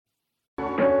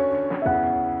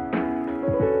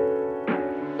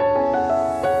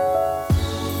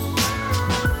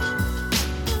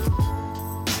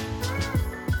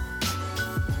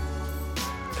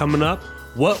Coming up,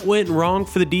 what went wrong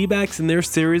for the D-backs in their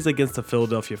series against the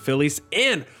Philadelphia Phillies?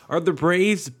 And are the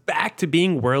Braves back to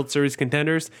being World Series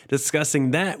contenders?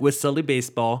 Discussing that with Sully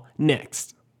Baseball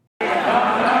next. You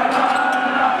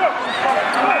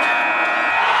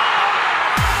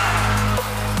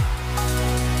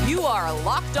are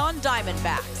Locked On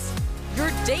Diamondbacks,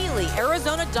 your daily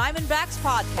Arizona Diamondbacks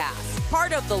podcast,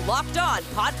 part of the Locked On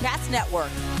Podcast Network,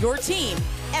 your team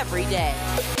every day.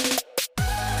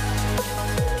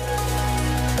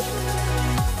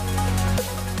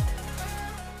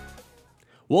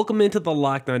 Welcome into the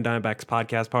Locked On Diamondbacks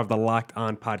podcast, part of the Locked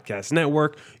On Podcast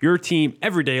Network. Your team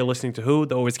every day listening to who?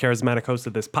 The always charismatic host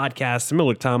of this podcast,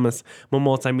 Miller Thomas. I'm a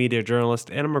multimedia journalist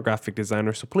and I'm a graphic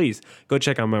designer, so please go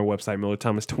check out my website,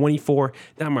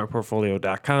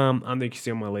 MillerThomas24.myportfolio.com. On there you can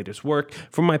see all my latest work,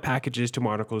 from my packages to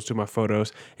my articles to my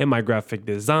photos and my graphic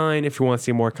design. If you want to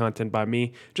see more content by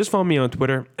me, just follow me on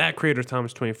Twitter at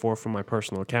CreatorThomas24 from my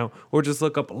personal account, or just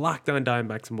look up Locked On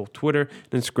Diamondbacks on both Twitter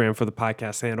and Instagram for the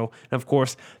podcast handle. And of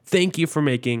course, thank you for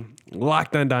making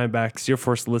Locked On Diamondbacks your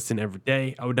first listen every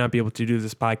day. I would not be able to do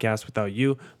this podcast without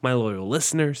you, my loyal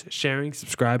listeners, sharing,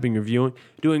 subscribing, reviewing,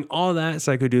 doing all that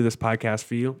so I could do this podcast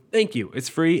for you. Thank you. It's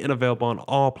free and available on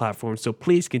all platforms, so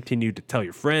please continue to tell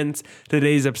your friends.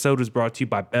 Today's episode was brought to you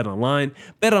by BetOnline.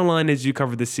 BetOnline as you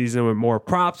cover this season with more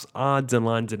props, odds, and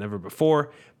lines than ever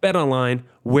before. BetOnline,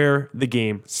 where the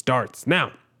game starts.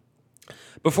 Now,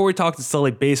 before we talk to Sully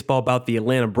Baseball about the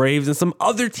Atlanta Braves and some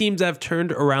other teams that have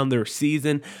turned around their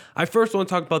season, I first want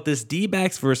to talk about this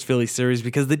D-backs versus Phillies series,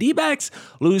 because the D-backs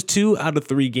lose 2 out of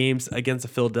 3 games against the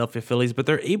Philadelphia Phillies, but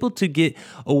they're able to get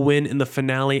a win in the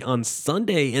finale on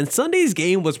Sunday. And Sunday's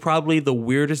game was probably the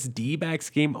weirdest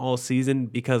D-backs game all season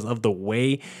because of the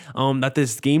way that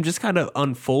this game just kind of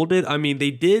unfolded. I mean,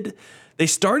 They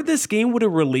started this game with a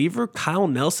reliever, Kyle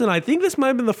Nelson. I think this might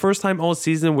have been the first time all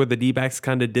season where the D-backs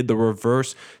kind of did the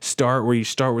reverse start, where you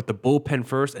start with the bullpen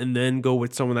first and then go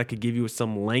with someone that could give you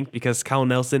some length, because Kyle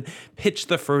Nelson pitched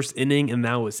the first inning and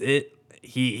that was it.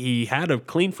 He had a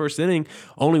clean first inning,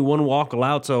 only 1 walk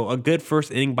allowed, so a good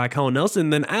first inning by Kyle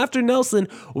Nelson. Then after Nelson,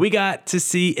 we got to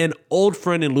see an old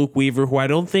friend in Luke Weaver, who I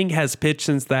don't think has pitched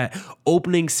since that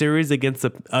opening series against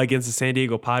the San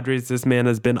Diego Padres. This man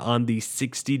has been on the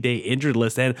 60-day injured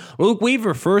list, and Luke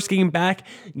Weaver, first game back,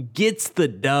 gets the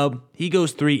dub. He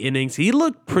goes 3 innings. He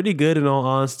looked pretty good in all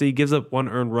honesty. He gives up 1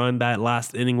 earned run. That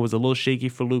last inning was a little shaky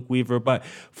for Luke Weaver, but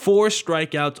 4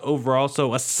 strikeouts overall.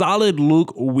 So a solid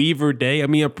Luke Weaver day. I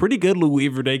mean, a pretty good Luke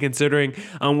Weaver day considering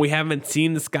we haven't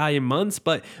seen this guy in months.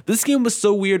 But this game was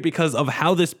so weird because of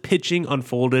how this pitching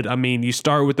unfolded. I mean, you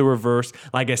start with the reverse,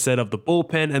 like I said, of the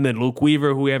bullpen, and then Luke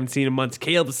Weaver, who we haven't seen in months.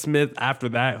 Caleb Smith after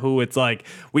that, who it's like,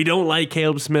 we don't like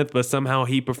Caleb Smith, but somehow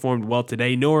he performed well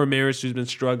today. Noah Ramirez, who's been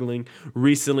struggling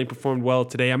recently, performed well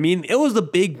today. I mean, it was a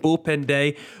big bullpen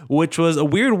day, which was a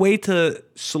weird way to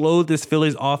slow this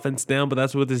Phillies offense down, but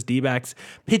that's what this D-backs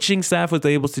pitching staff was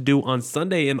able to do on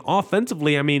Sunday. And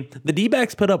offensively, I mean, the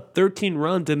D-backs put up 13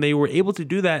 runs, and they were able to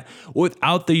do that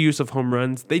without the use of home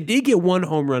runs. They did get 1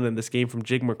 home run in this game from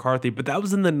Jake McCarthy, but that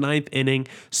was in the 9th inning,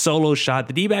 solo shot.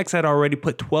 The D-backs had already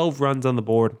put 12 runs on the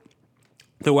board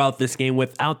throughout this game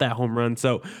without that home run.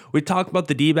 So we talked about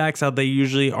the D-backs, how they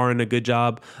usually are in a good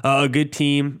job, a good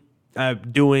team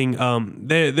doing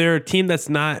they're a team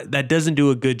that doesn't do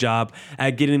a good job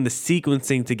at getting the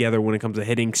sequencing together when it comes to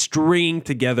hitting, stringing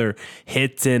together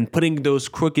hits and putting those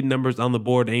crooked numbers on the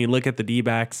board. And you look at the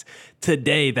D-backs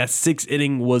today, that 6th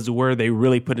inning was where they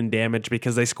really put in damage,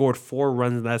 because they scored 4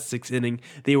 runs in that 6th inning.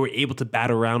 They were able to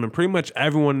bat around, and pretty much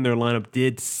everyone in their lineup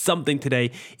did something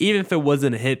today. Even if it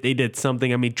wasn't a hit, they did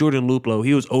something. I mean, Jordan Luplow,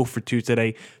 he was 0 for 2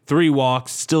 today, 3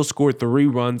 walks, still scored 3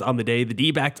 runs on the day. The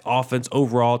D-backs offense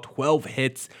overall, 12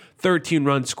 hits, 13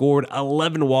 runs scored,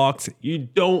 11 walks. You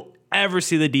don't ever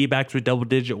see the D-backs with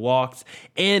double-digit walks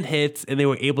and hits, and they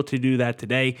were able to do that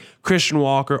today. Christian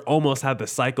Walker almost had the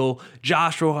cycle.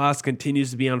 Josh Rojas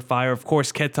continues to be on fire. Of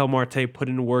course, Ketel Marte put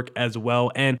in work as well.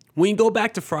 And when you go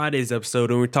back to Friday's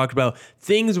episode, and we talked about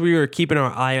things we were keeping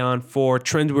our eye on for,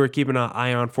 trends we were keeping our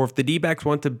eye on for, if the D-backs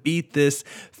want to beat this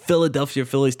Philadelphia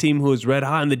Phillies team who is red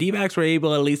hot, and the D-backs were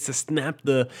able at least to snap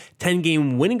the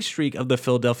 10-game winning streak of the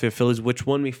Philadelphia Phillies, which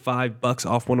won me $5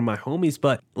 off one of my homies.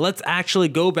 But let's actually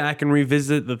go back and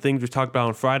revisit the things we talked about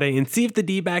on Friday and see if the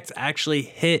D-backs actually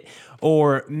hit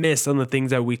or miss on the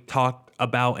things that we talked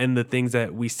about and the things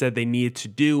that we said they needed to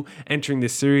do entering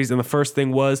this series. And the first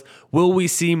thing was, will we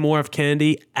see more of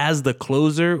Kennedy as the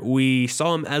closer? We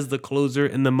saw him as the closer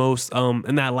in the most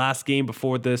in that last game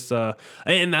before this.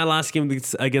 In that last game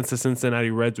against the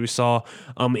Cincinnati Reds, we saw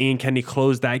Ian Kennedy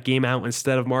close that game out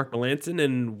instead of Mark Melancon,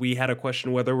 and we had a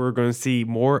question whether we're going to see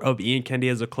more of Ian Kennedy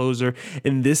as a closer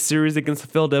in this series against the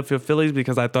Philadelphia Phillies,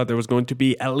 because I thought there was going to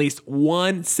be at least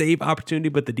one save opportunity,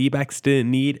 but the D-backs didn't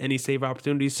need any save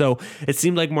opportunities. So it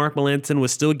seemed like Mark Melancon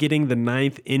was still getting the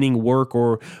ninth inning work,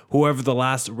 or whoever the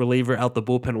last reliever out the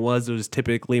bullpen was. It was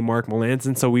typically Mark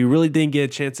Melancon. So we really didn't get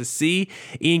a chance to see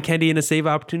Ian Kennedy in a save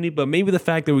opportunity, but maybe the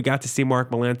fact that we got to see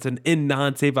Mark Melancon in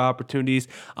non-save opportunities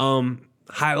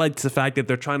highlights the fact that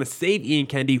they're trying to save Ian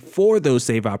Kennedy for those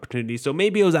save opportunities. So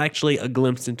maybe it was actually a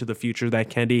glimpse into the future that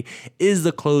Kennedy is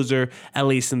the closer, at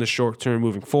least in the short term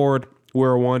moving forward.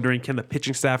 We're wondering, can the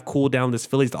pitching staff cool down this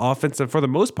Phillies offense? And for the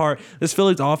most part, this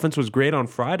Phillies offense was great on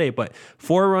Friday, but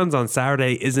 4 runs on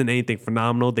Saturday isn't anything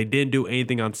phenomenal. They didn't do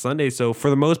anything on Sunday. So for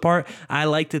the most part, I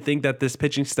like to think that this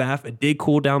pitching staff did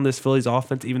cool down this Phillies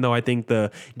offense, even though I think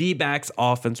the D-backs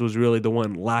offense was really the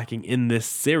one lacking in this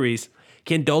series.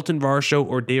 Can Dalton Varsho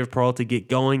or David Peralta get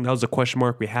going? That was a question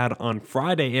mark we had on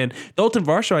Friday. And Dalton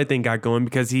Varsho, I think, got going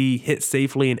because he hit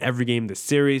safely in every game this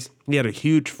series. He had a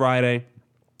huge Friday,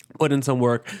 put in some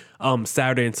work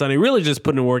Saturday and Sunday, really just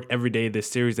put in work every day this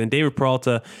series. And David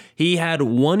Peralta, he had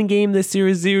one game this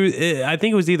series. I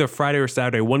think it was either Friday or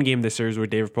Saturday, one game this series where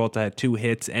David Peralta had 2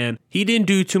 hits, and he didn't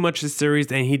do too much this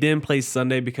series, and he didn't play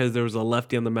Sunday because there was a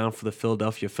lefty on the mound for the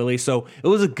Philadelphia Phillies. So it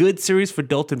was a good series for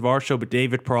Dalton Varsho, but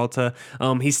David Peralta,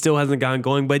 he still hasn't gotten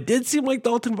going. But it did seem like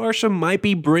Dalton Varsho might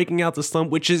be breaking out the slump,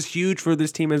 which is huge for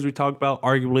this team, as we talked about,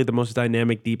 arguably the most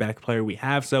dynamic D-back player we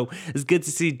have. So it's good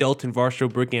to see Dalton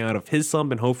Varsho breaking out of his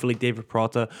slump, and hopefully David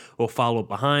Peralta will follow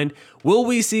behind. Will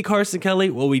we see Carson Kelly?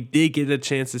 Well, we did get a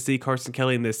chance to see Carson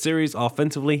Kelly in this series.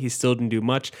 Offensively, he still didn't do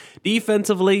much.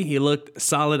 Defensively, he looked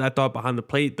solid, I thought, behind the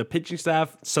plate. The pitching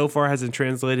staff so far hasn't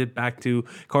translated back to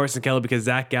Carson Kelly because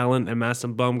Zach Gallen and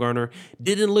Madison Bumgarner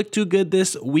didn't look too good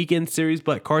this weekend series,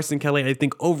 but Carson Kelly, I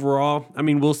think overall, I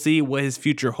mean, we'll see what his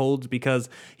future holds because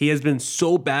he has been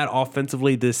so bad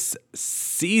offensively this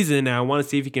season. Now, I want to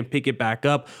see if he can pick it back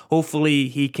up. Hopefully,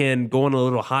 he can go on a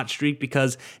little hot streak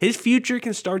because his future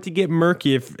can start to get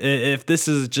murky if this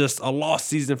is just a lost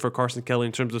season for Carson Kelly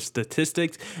in terms of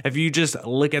statistics. If you just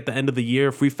look at the end of the year,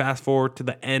 if we fast forward to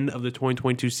the end of the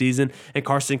 2022 season and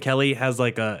Carson Kelly has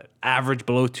like a average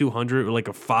below 200 or like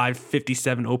a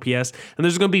 557 OPS, and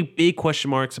there's going to be big question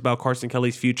marks about Carson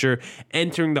Kelly's future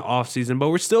entering the offseason, but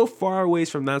we're still far away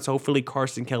from that, so hopefully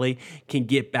Carson Kelly can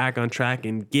get back on track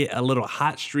and get a little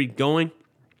hot streak going.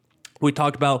 We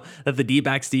talked about that the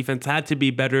D-backs defense had to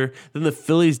be better than the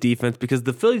Phillies defense because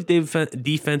the Phillies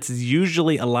defense is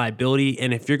usually a liability,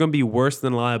 and if you're going to be worse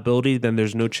than a liability, then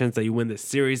there's no chance that you win this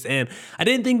series. And I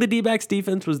didn't think the D-backs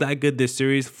defense was that good this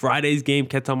series. Friday's game,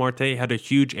 Ketel Marte had a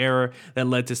huge error that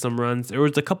led to some runs. There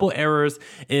was a couple errors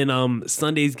in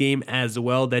Sunday's game as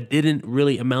well that didn't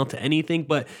really amount to anything,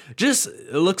 but just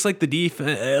it looks like the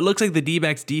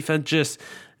D-backs defense just,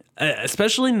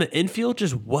 especially in the infield,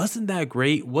 just wasn't that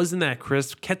great, wasn't that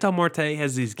crisp. Ketel Marte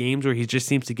has these games where he just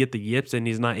seems to get the yips and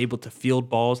he's not able to field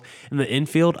balls in the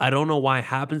infield. I don't know why it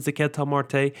happens to Ketel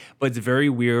Marte, but it's very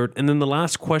weird. And then the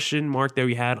last question mark that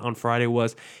we had on Friday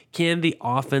was, can the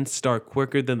offense start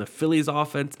quicker than the Phillies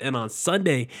offense? And on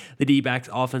Sunday, the D-backs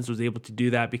offense was able to do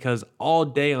that because all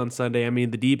day on Sunday, I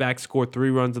mean, the D-backs scored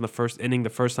 3 runs in the first inning, the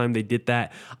first time they did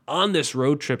that on this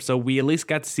road trip. So we at least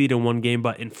got to see it in one game,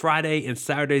 but in Friday and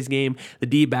Saturday's game, the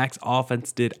D-backs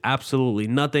offense did absolutely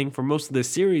nothing. For most of the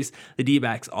series, the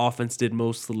D-backs offense did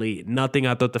mostly nothing.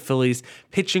 I thought the Phillies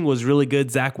pitching was really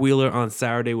good. Zach Wheeler on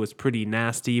Saturday was pretty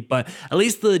nasty, but at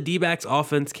least the D-backs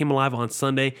offense came alive on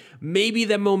Sunday. Maybe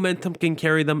that momentum can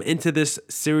carry them into this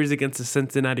series against the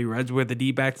Cincinnati Reds, where the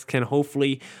D-backs can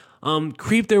hopefully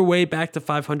creep their way back to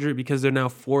 500 because they're now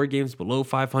 4 games below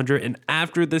 500. And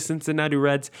after the Cincinnati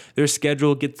Reds, their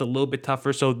schedule gets a little bit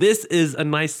tougher. So this is a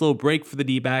nice little break for the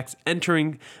D-backs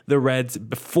entering the Reds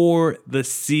before the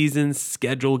season's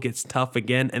schedule gets tough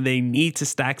again. And they need to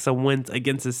stack some wins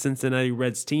against the Cincinnati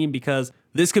Reds team because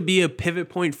this could be a pivot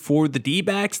point for the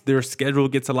D-backs. Their schedule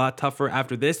gets a lot tougher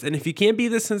after this. And if you can't beat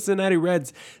the Cincinnati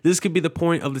Reds, this could be the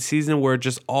point of the season where it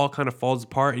just all kind of falls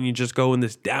apart and you just go in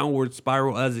this downward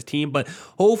spiral as a team. But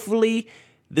hopefully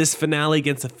this finale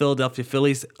against the Philadelphia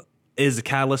Phillies is a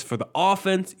catalyst for the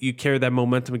offense. You carry that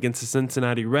momentum against the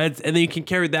Cincinnati Reds, and then you can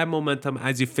carry that momentum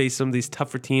as you face some of these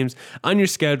tougher teams on your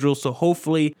schedule. So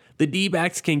hopefully the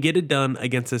D-backs can get it done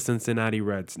against the Cincinnati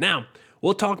Reds. Now,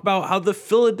 We'll talk about how the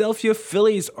Philadelphia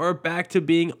Phillies are back to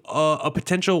being a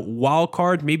potential wild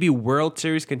card, maybe World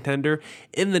Series contender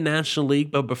in the National League.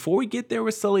 But before we get there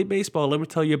with Sully Baseball, let me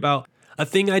tell you about a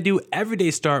thing I do every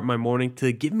day start my morning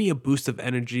to give me a boost of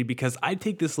energy, because I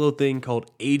take this little thing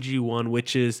called AG1,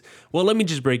 which is, well, let me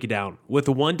just break it down. With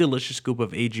one delicious scoop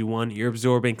of AG1, you're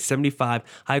absorbing 75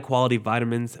 high-quality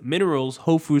vitamins, minerals,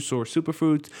 whole food source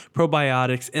superfoods,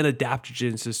 probiotics, and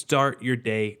adaptogens to start your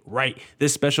day right.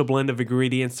 This special blend of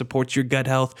ingredients supports your gut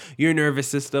health, your nervous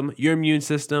system, your immune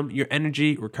system, your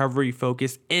energy, recovery,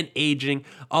 focus, and aging,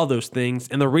 all those things.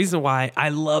 And the reason why I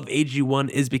love AG1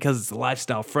 is because it's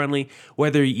lifestyle friendly.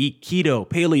 Whether you eat keto,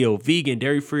 paleo, vegan,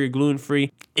 dairy-free, or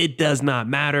gluten-free, it does not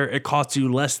matter. It costs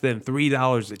you less than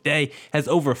 $3 a day. It has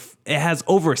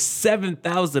over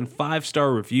 7,000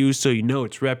 five-star reviews, so you know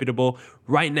it's reputable.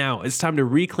 Right now, it's time to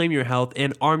reclaim your health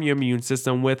and arm your immune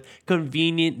system with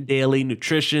convenient daily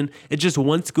nutrition. It's just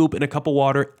one scoop in a cup of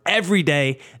water every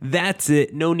day. That's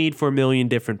it. No need for a million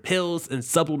different pills and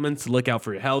supplements to look out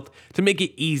for your health. To make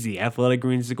it easy, Athletic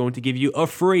Greens is going to give you a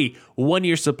free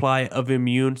 1-year supply of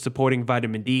immune-supporting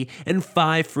vitamin D and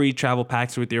 5 free travel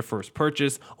packs with your first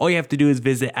purchase. All you have to do is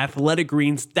visit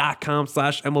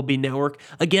athleticgreens.com/MLB Network.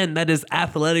 Again, that is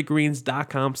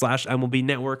athleticgreens.com/MLB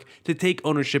Network to take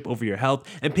ownership over your health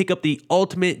and pick up the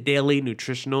ultimate daily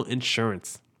nutritional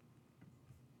insurance.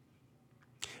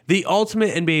 The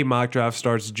Ultimate NBA Mock Draft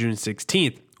starts June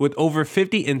 16th. With over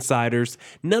 50 insiders,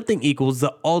 nothing equals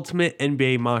the Ultimate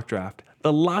NBA Mock Draft.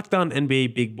 The Locked On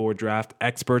NBA Big Board Draft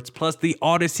experts plus the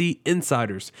Odyssey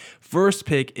insiders. First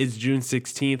pick is June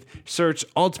 16th. Search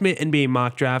Ultimate NBA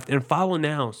Mock Draft and follow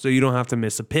now so you don't have to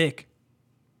miss a pick.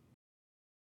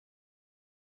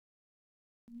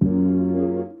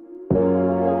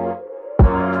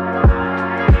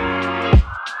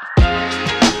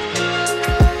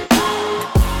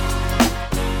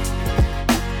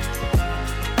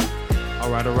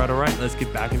 All right. Let's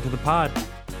get back into the pod.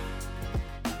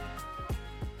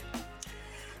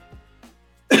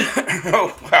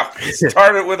 Oh, wow.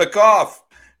 Started with a cough.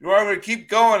 I'm going to keep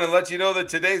going and let you know that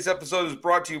today's episode is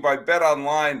brought to you by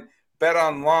BetOnline.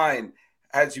 BetOnline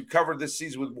has you covered this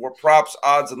season with more props,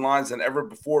 odds, and lines than ever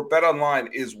before.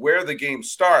 BetOnline is where the game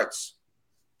starts.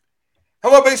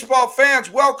 Hello, baseball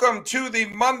fans. Welcome to the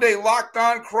Monday Locked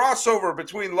On crossover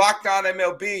between Locked On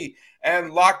MLB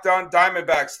and Locked On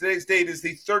Diamondbacks. Today's date is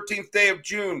the 13th day of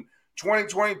June,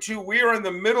 2022. We are in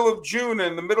the middle of June,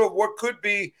 in the middle of what could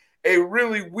be a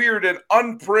really weird and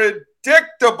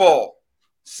unpredictable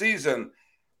season.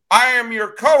 I am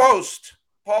your co-host,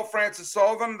 Paul Francis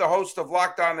Sullivan, the host of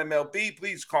Locked On MLB.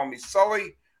 Please call me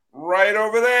Sully. Right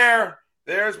over there.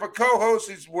 There's my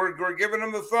co-host. We're giving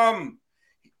him the thumb.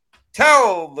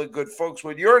 Tell the good folks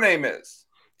what your name is.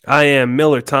 I am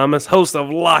Miller Thomas, host of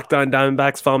Locked On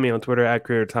Diamondbacks. Follow me on Twitter at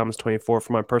CreatorThomas24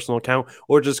 for my personal account,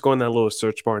 or just go in that little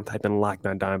search bar and type in Locked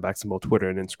On Diamondbacks on both Twitter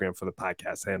and Instagram for the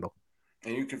podcast handle.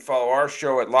 And you can follow our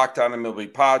show at Locked On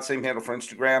MLB Pod, same handle for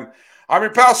Instagram. I'm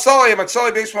your pal Sully. I'm at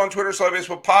Sully Baseball on Twitter, Sully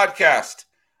Baseball Podcast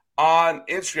on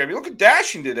Instagram. You look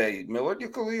dashing today, Miller. You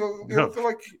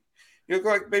look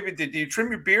like maybe did you trim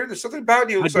your beard? There's something about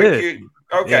you. Looks like you.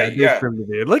 Okay, yeah. Trim the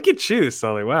beard. Look at you,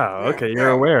 Sully. Wow. Okay,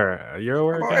 you're aware. You're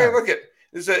aware. Hey, look at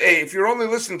this. Hey, if you're only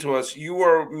listening to us,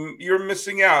 you're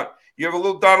missing out. You have a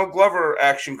little Donald Glover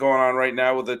action going on right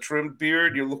now with a trimmed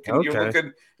beard. You're looking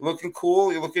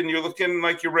cool. You're looking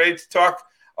like you're ready to talk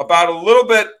about a little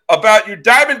bit about your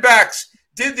Diamondbacks.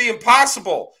 Did the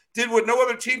impossible. Did what no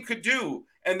other team could do,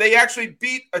 and they actually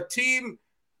beat a team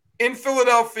in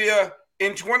Philadelphia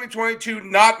in 2022,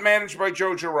 not managed by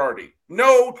Joe Girardi.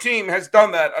 No team has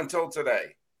done that until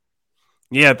today.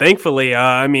 Yeah, thankfully.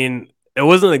 It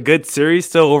wasn't a good series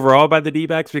still overall by the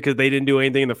D-backs because they didn't do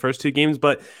anything in the first two games.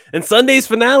 But in Sunday's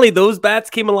finale, those bats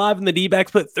came alive and the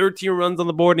D-backs put 13 runs on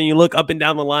the board. And you look up and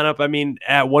down the lineup.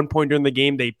 At one point during the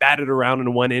game, they batted around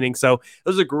in one inning. So it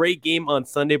was a great game on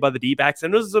Sunday by the D-backs.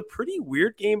 And it was a pretty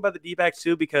weird game by the D-backs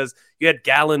too, because you had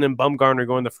Gallen and Bumgarner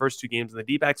going the first two games and the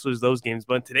D-backs lose those games.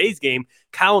 But in today's game,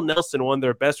 Kyle Nelson, one of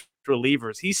their best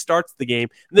relievers, he starts the game.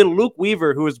 And then Luke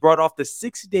Weaver, who was brought off the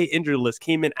 60-day injury list,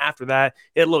 came in after that.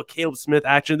 He had a little Caleb Smith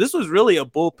action. This was really a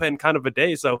bullpen kind of a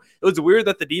day. So it was weird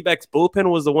that the D-backs bullpen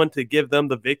was the one to give them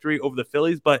the victory over the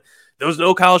Phillies. But there was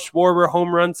no Kyle Schwarber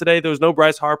home run today. There was no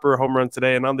Bryce Harper home run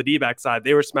today. And on the D-back side,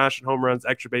 they were smashing home runs,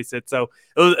 extra base hits. So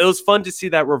it was fun to see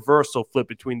that reversal flip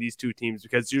between these two teams,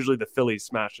 because usually the Phillies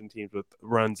smashing teams with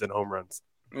runs and home runs.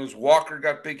 It was Walker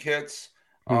got big hits.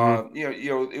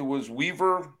 It was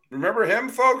Weaver. Remember him,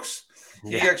 folks?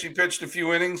 Yeah. He actually pitched a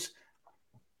few innings.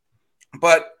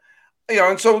 But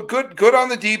and so good on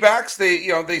the D-backs.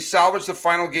 They salvaged the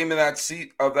final game of that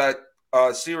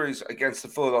series against the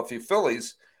Philadelphia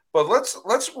Phillies. But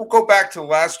let's go back to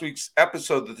last week's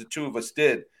episode that the two of us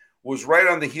did. Was right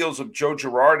on the heels of Joe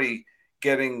Girardi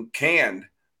getting canned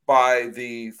by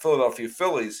the Philadelphia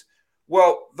Phillies.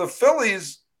 Well, the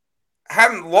Phillies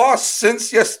hadn't lost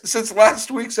since last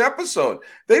week's episode.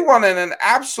 They won in an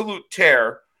absolute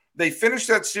tear. They finished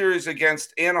that series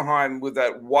against Anaheim with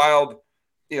that wild,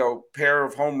 pair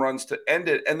of home runs to end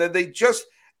it. And then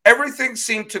everything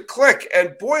seemed to click.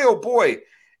 And boy, oh boy,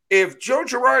 if Joe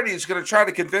Girardi is going to try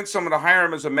to convince someone to hire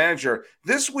him as a manager,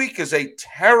 this week is a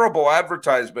terrible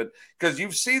advertisement because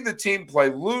you've seen the team play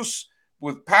loose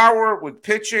with power, with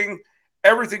pitching,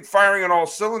 everything firing on all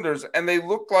cylinders, and they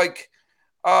look like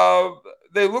a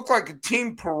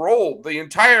team paroled. The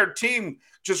entire team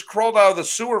just crawled out of the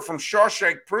sewer from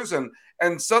Shawshank Prison,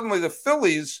 and suddenly the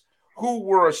Phillies, who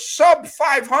were a sub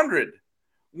 500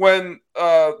 when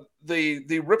the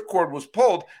ripcord was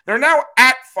pulled, they're now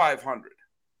at 500.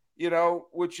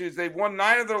 Which is they've won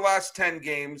 9 of their last 10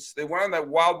 games. They went on that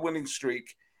wild winning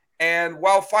streak. And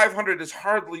while 500 is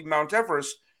hardly Mount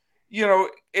Everest,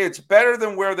 it's better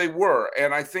than where they were.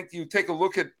 And I think you take a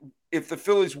look at if the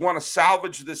Phillies want to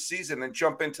salvage this season and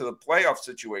jump into the playoff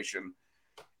situation,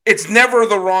 it's never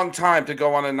the wrong time to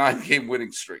go on a 9-game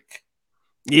winning streak.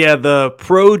 Yeah, the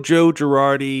pro Joe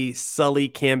Girardi Sully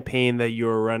campaign that you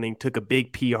were running took a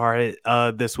big PR hit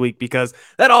this week because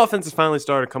that offense has finally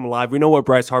started to come alive. We know what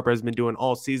Bryce Harper has been doing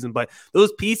all season, but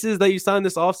those pieces that you signed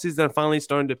this offseason are finally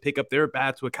starting to pick up their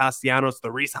bats with Castellanos,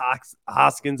 the Reese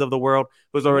Hoskins of the world,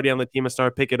 who's already on the team and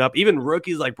started picking up. Even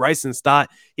rookies like Bryson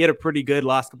Stott, he had a pretty good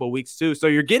last couple of weeks too. So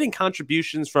you're getting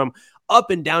contributions from up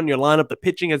and down your lineup. The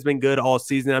pitching has been good all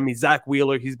season. I mean, Zach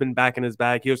Wheeler, he's been back in his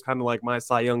bag. He was kind of like my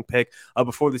Cy Young pick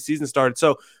before the season started.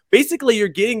 So basically, you're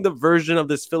getting the version of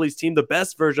this Phillies team, the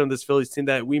best version of this Phillies team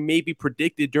that we maybe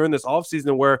predicted during this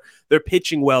offseason where they're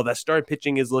pitching well. That starting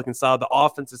pitching is looking solid. The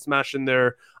offense is smashing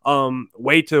their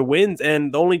way to wins.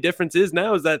 And the only difference is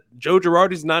now is that Joe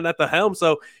Girardi's not at the helm.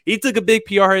 So he took a big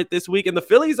PR hit this week. And the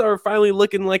Phillies are finally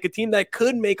looking like a team that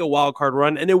could make a wild card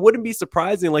run. And it wouldn't be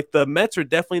surprising. Like the Mets are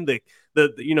definitely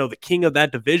the king of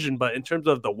that division. But in terms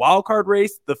of the wild card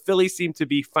race, the Phillies seem to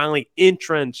be finally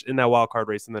entrenched in that wild card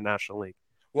race in the National League.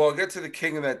 Well, I'll get to the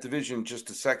king of that division in just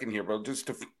a second here, but just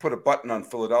to put a button on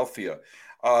Philadelphia,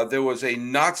 there was a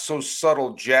not so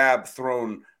subtle jab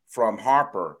thrown from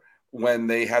Harper when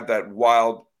they had that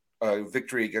wild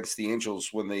victory against the Angels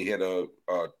when they hit a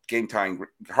game-tying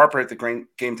 – Harper hit the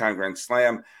game-tying grand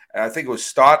slam, and I think it was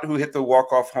Stott who hit the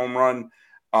walk-off home run,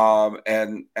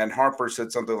 and Harper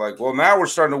said something like, well, now we're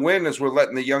starting to win as we're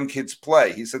letting the young kids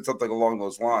play. He said something along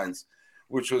those lines,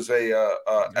 which was a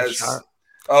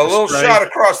little shot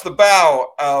across the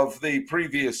bow of the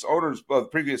previous owners, of the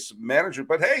previous manager.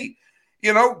 But hey,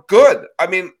 good. I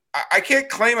mean, I can't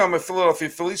claim I'm a Philadelphia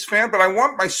Phillies fan, but I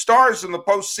want my stars in the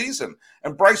postseason.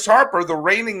 And Bryce Harper, the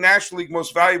reigning National League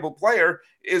most valuable player,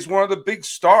 is one of the big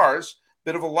stars.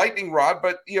 Bit of a lightning rod,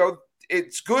 but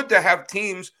it's good to have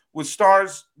teams with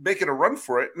stars making a run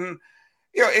for it. And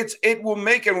it will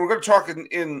make, and we're going to talk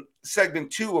in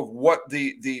segment 2 of what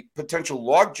the potential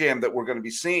logjam that we're going to be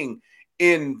seeing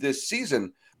in this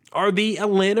season. Are the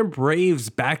Atlanta Braves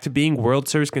back to being World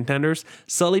Series contenders?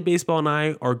 Sully Baseball and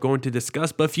I are going to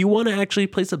discuss, but if you want to actually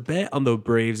place a bet on the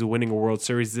Braves winning a World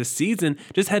Series this season,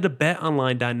 just head to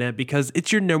betonline.net because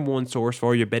it's your number one source for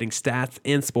all your betting stats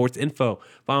and sports info.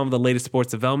 Follow the latest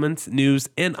sports developments, news,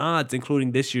 and odds,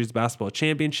 including this year's basketball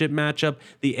championship matchup,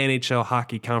 the NHL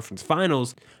Hockey Conference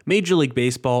Finals, Major League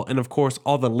Baseball, and of course,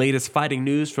 all the latest fighting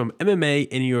news from MMA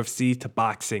and UFC to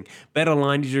boxing.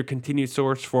 BetOnline is your continued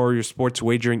source for your sports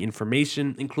wagering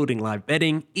information, including live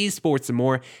betting, esports, and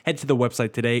more. Head to the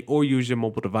website today or use your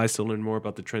mobile device to learn more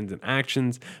about the trends and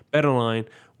actions. BetOnline,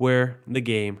 where the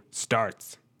game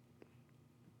starts.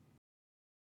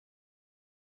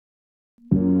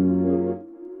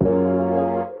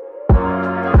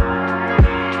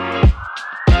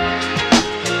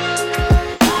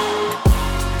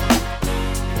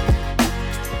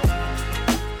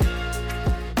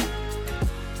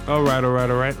 All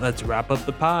right. Let's wrap up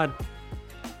the pod.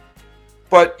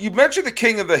 But you mentioned the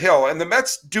king of the hill, and the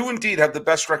Mets do indeed have the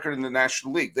best record in the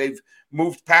National League. They've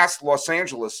moved past Los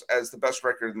Angeles as the best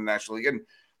record in the National League. And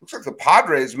looks like the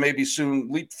Padres may be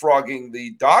soon leapfrogging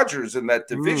the Dodgers in that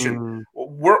division.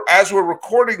 We're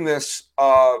recording this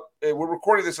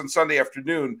on Sunday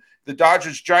afternoon. The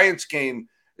Dodgers-Giants game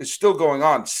is still going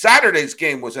on. Saturday's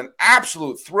game was an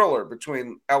absolute thriller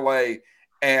between LA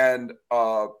and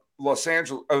San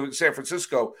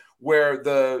Francisco, where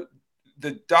the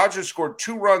Dodgers scored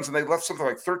 2 runs and they left something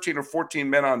like 13 or 14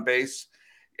 men on base.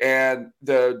 And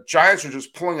the Giants are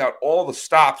just pulling out all the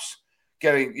stops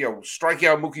getting, striking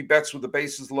out Mookie Betts with the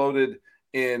bases loaded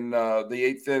in the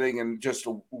eighth inning, and just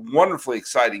a wonderfully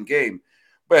exciting game.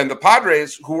 And the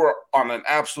Padres, who are on an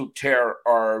absolute tear,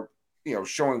 are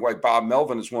showing why Bob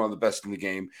Melvin is one of the best in the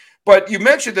game. But you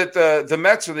mentioned that the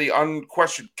Mets are the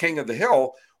unquestioned king of the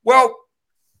hill. Well,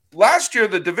 last year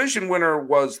the division winner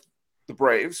was the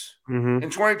Braves. Mm-hmm. In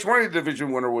 2020, the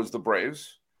division winner was the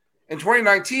Braves. In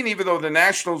 2019, even though the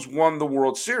Nationals won the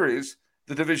World Series,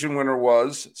 the division winner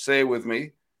was, say it with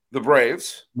me, the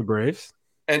Braves. The Braves.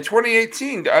 And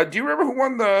 2018, do you remember who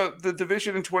won the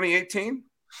division in 2018?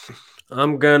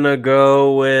 I'm going to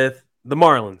go with the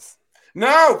Marlins.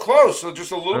 No, close. So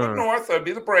just a little bit north. That'd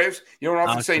be the Braves. You don't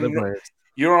often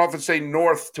say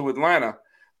north to Atlanta.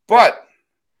 But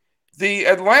the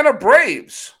Atlanta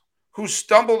Braves, who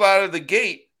stumbled out of the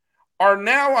gate, are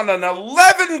now on an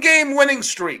 11-game winning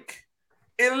streak.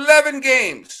 11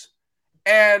 games.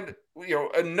 And,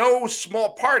 no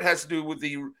small part has to do with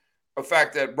the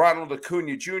fact that Ronald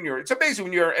Acuna Jr., it's amazing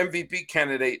when your MVP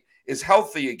candidate is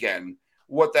healthy again,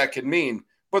 what that could mean.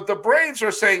 But the Braves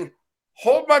are saying,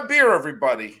 hold my beer,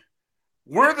 everybody.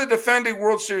 We're the defending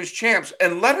World Series champs,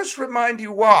 and let us remind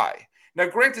you why. Now,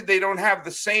 granted, they don't have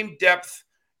the same depth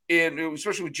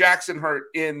especially with Jackson hurt,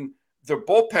 in their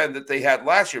bullpen that they had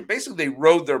last year. Basically, they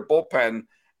rode their bullpen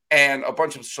and a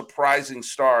bunch of surprising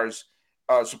stars,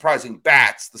 surprising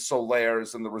bats, the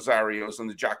Solairs and the Rosarios and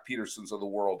the Jack Petersons of the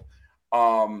world.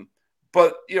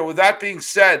 But, with that being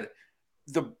said,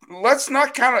 let's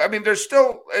not count it. I mean,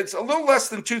 it's a little less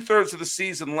than 2/3 of the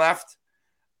season left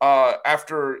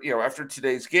after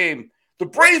today's game. The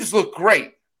Braves look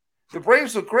great.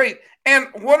 And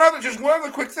one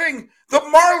other quick thing. The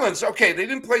Marlins, okay, they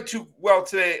didn't play too well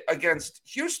today against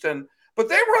Houston, but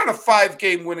they were on a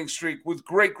 5-game winning streak with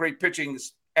great pitching.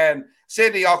 And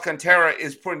Sandy Alcantara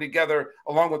is putting together,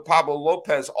 along with Pablo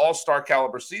Lopez, all-star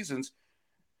caliber seasons.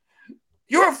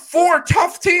 You have 4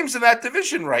 tough teams in that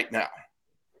division right now.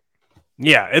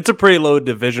 Yeah, it's a pretty low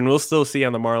division. We'll still see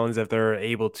on the Marlins if they're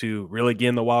able to really get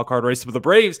in the wild card race. But the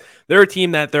Braves, they're a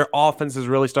team that their offense has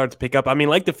really started to pick up. I mean,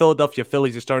 like the Philadelphia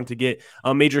Phillies are starting to get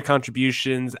major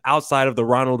contributions outside of the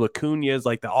Ronald Acuñas,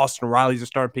 like the Austin Rileys are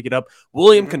starting to pick it up.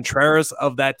 William Contreras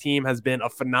of that team has been a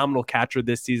phenomenal catcher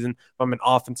this season from an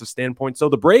offensive standpoint. So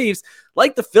the Braves,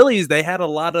 like the Phillies, they had a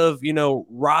lot of,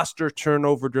 roster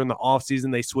turnover during the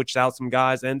offseason. They switched out some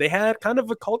guys, and they had kind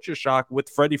of a culture shock with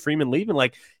Freddie Freeman leaving.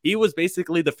 Like, he was basically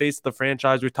the face of the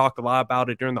franchise. We talked a lot about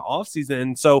it during the offseason.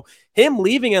 And so him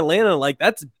leaving Atlanta, like,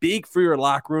 that's big for your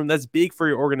locker room. That's big for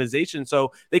your organization.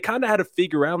 So they kind of had to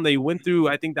figure out. They went through,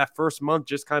 I think, that first month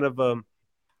just kind of a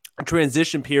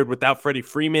transition period without Freddie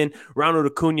Freeman. Ronald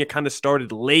Acuna kind of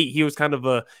started late. He was kind of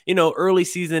a, early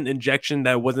season injection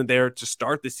that wasn't there to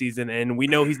start the season. And we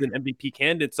know he's an MVP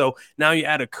candidate. So now you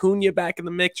add Acuna back in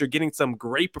the mix. You're getting some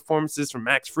great performances from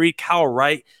Max Fried. Kyle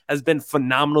Wright has been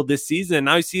phenomenal this season. And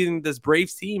now you're seeing this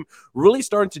Braves team really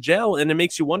starting to gel. And it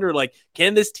makes you wonder, like,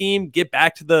 can this team get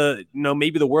back to the,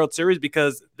 maybe the World Series?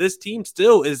 Because this team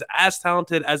still is as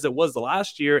talented as it was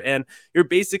last year. And you're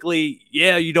basically,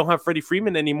 you don't have Freddie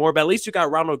Freeman anymore, but at least you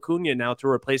got Ronald Acuna now to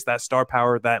replace that star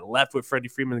power that left with Freddie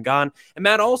Freeman gone. And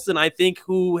Matt Olson, I think,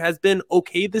 who has been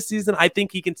okay this season, I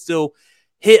think he can still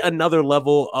hit another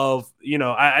level of,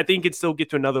 I think he can still get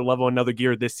to another level, another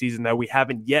gear this season that we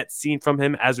haven't yet seen from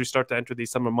him as we start to enter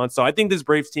these summer months. So I think this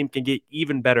Braves team can get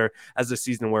even better as the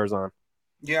season wears on.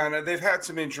 Yeah, and they've had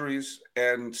some injuries,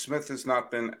 and Smith has not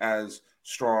been as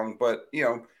strong. But,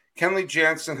 Kenley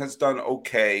Jansen has done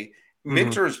okay.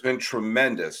 Minter has been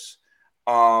tremendous.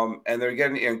 And they're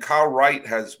getting, and Kyle Wright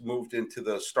has moved into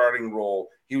the starting role.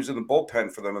 He was in the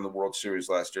bullpen for them in the World Series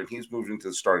last year, and he's moved into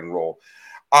the starting role.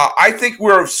 I think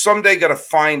we're someday going to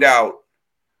find out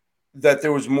that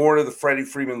there was more to the Freddie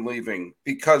Freeman leaving,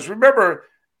 because remember,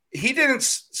 he didn't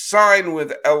sign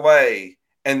with LA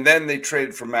and then they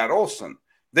traded for Matt Olson.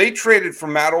 They traded for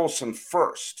Matt Olson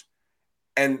first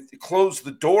and closed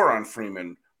the door on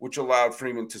Freeman, which allowed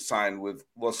Freeman to sign with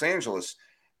Los Angeles.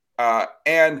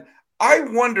 And I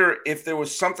wonder if there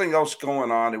was something else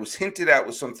going on. It was hinted at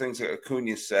with some things that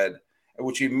Acuna said,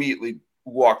 which he immediately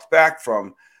walked back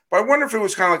from. But I wonder if it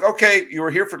was kind of like, okay, you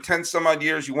were here for 10 some odd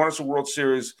years. You won us a World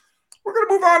Series. We're going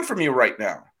to move on from you right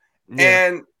now. Yeah.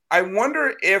 And I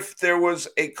wonder if there was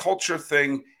a culture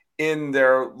thing in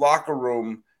their locker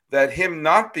room that him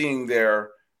not being there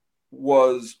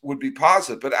would be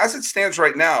positive. But as it stands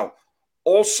right now,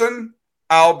 Olson,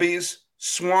 Albies,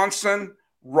 Swanson,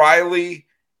 Riley,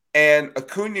 and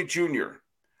Acuna Jr.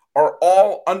 are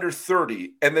all under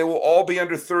 30, and they will all be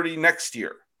under 30 next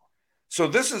year. So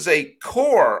this is a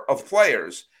core of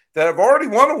players that have already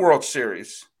won a World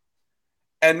Series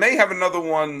and may have another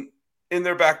one in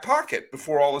their back pocket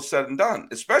before all is said and done,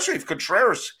 especially if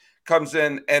Contreras comes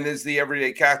in and is the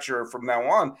everyday catcher from now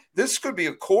on. This could be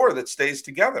a core that stays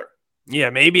together.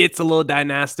 Yeah, maybe it's a little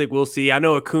dynastic. We'll see. I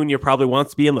know Acuna probably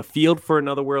wants to be in the field for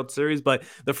another World Series, but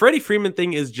the Freddie Freeman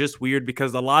thing is just weird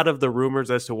because a lot of the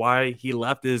rumors as to why he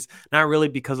left is not really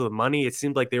because of the money. It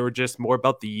seemed like they were just more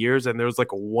about the years, and there was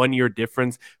like a 1 year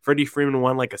difference. Freddie Freeman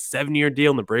won like a 7-year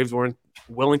deal, and the Braves weren't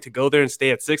willing to go there and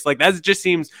stay at 6. Like, that just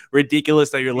seems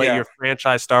ridiculous that you're letting your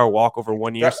franchise star walk over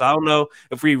 1 year. So I don't know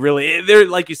if we really there,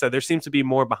 like you said, there seems to be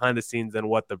more behind the scenes than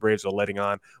what the Braves are letting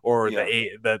on, or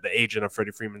the agent of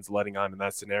Freddie Freeman's letting on in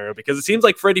that scenario, because it seems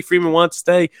like Freddie Freeman wants to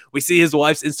stay. We see his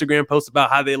wife's Instagram post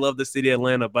about how they love the city of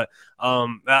Atlanta, but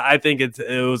I think it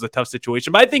was a tough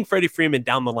situation. But I think Freddie Freeman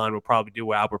down the line will probably do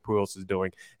what Albert Pujols is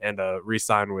doing and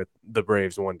re-sign with the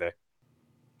Braves one day.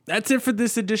 That's it for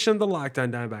this edition of the Locked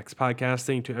On Diamondbacks podcast.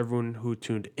 Thank you to everyone who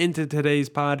tuned into today's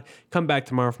pod. Come back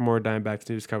tomorrow for more Diamondbacks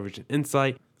news coverage and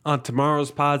insight. On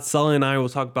tomorrow's pod, Sully and I will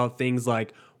talk about things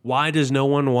like, why does no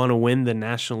one want to win the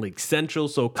National League Central?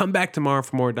 So come back tomorrow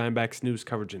for more Diamondbacks news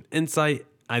coverage and insight.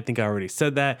 I think I already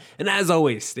said that. And as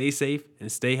always, stay safe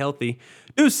and stay healthy.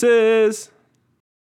 Deuces!